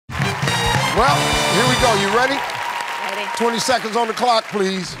Well, here we go. You ready? Ready. 20 seconds on the clock,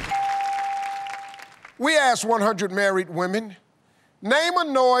 please. We asked 100 married women, name a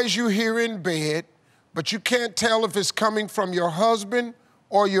noise you hear in bed, but you can't tell if it's coming from your husband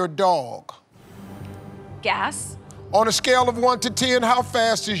or your dog. Gas. On a scale of 1 to 10, how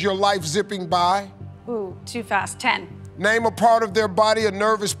fast is your life zipping by? Ooh, too fast. 10. Name a part of their body a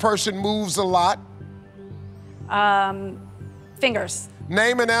nervous person moves a lot. Fingers.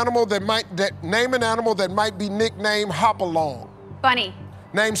 Name an animal that might be nicknamed Hopalong. Bunny.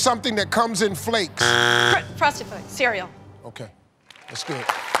 Name something that comes in flakes. Frosted Flakes. Cereal. Okay, that's good.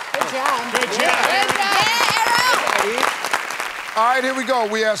 Good job. Good job. All right, here we go.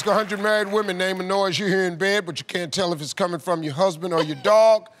 We ask 100 married women, name a noise you hear in bed, but you can't tell if it's coming from your husband or your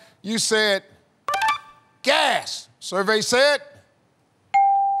dog. You said gas. Survey said?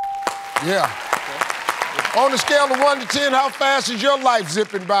 Yeah. On a scale of 1 to 10, how fast is your life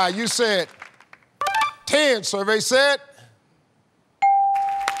zipping by? You said 10. Survey said?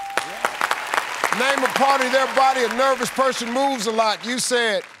 Name a part of their body a nervous person moves a lot. You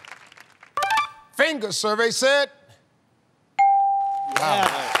said fingers. Survey said? Wow.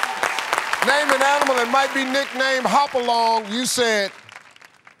 Name an animal that might be nicknamed Hopalong. You said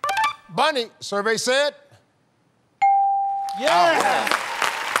bunny. Survey said? Yeah.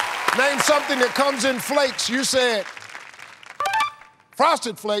 Name something that comes in flakes. You said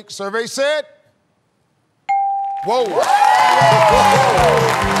Frosted Flakes. Survey said? Whoa. Whoa.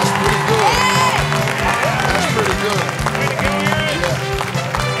 That's pretty good. That's pretty good. Yeah.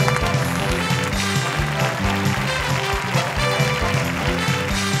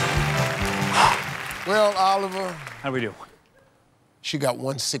 Well, Oliver. How we do? She got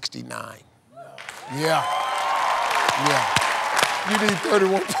 169. Yeah. Yeah. You need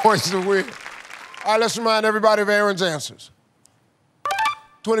 31 points to win. All right, let's remind everybody of Erinn's answers.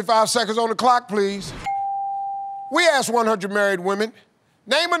 25 seconds on the clock, please. We asked 100 married women,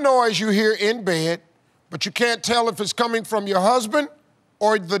 name a noise you hear in bed, but you can't tell if it's coming from your husband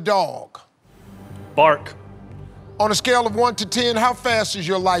or the dog. Bark. On a scale of 1 to 10, how fast is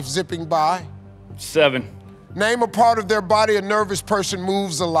your life zipping by? 7. Name a part of their body a nervous person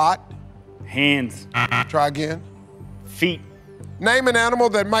moves a lot. Hands. Try again. Feet. Name an animal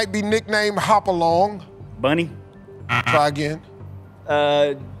that might be nicknamed Hopalong. Bunny. Try again.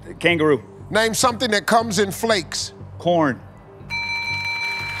 Kangaroo. Name something that comes in flakes. Corn.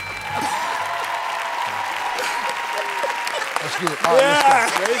 That's good. All right,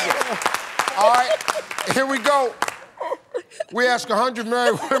 let's go. All right, here we go. We ask 100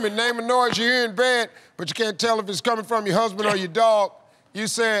 married women, name a noise you hear in bed, but you can't tell if it's coming from your husband or your dog. You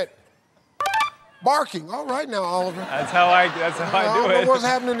said barking. All right now, Oliver. That's how I do I don't know what's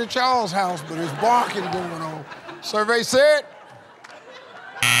happening at y'all's house, but there's barking going on. Survey said?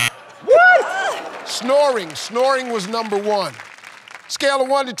 What? Snoring. Snoring was number 1. Scale of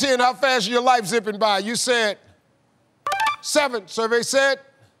 1 to 10, how fast is your life zipping by? You said 7. Survey said?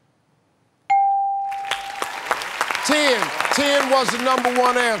 10. 10 was the number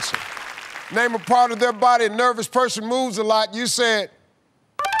 1 answer. Name a part of their body a nervous person moves a lot. You said?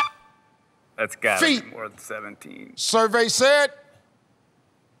 That's got feet. More than 17. Survey said?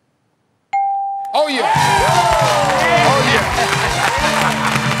 Oh, yeah. Oh, yeah.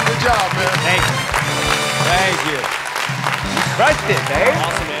 Good job, man. Thank you. Thank you. You crushed it, babe.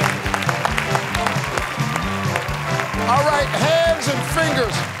 Awesome, man. All right, hands and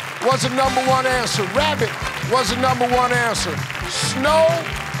fingers was the number 1 answer. Rabbit was the number 1 answer. Snow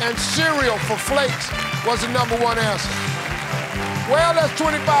and cereal for flakes was the number 1 answer. Well, that's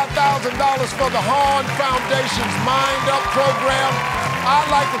 $25,000 for the Horn Foundation's Mind Up program.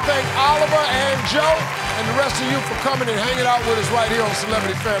 I'd like to thank Oliver and Joe and the rest of you for coming and hanging out with us right here on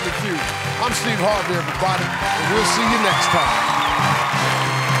Celebrity Family Feud. I'm Steve Harvey, everybody, and we'll see you next time.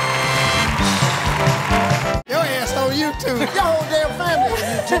 Your ass on YouTube. Your whole damn family on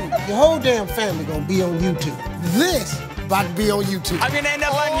YouTube. Your whole damn family gonna be on YouTube. This about to be on YouTube. I'm gonna end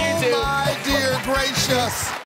up on YouTube. Oh, my dear gracious.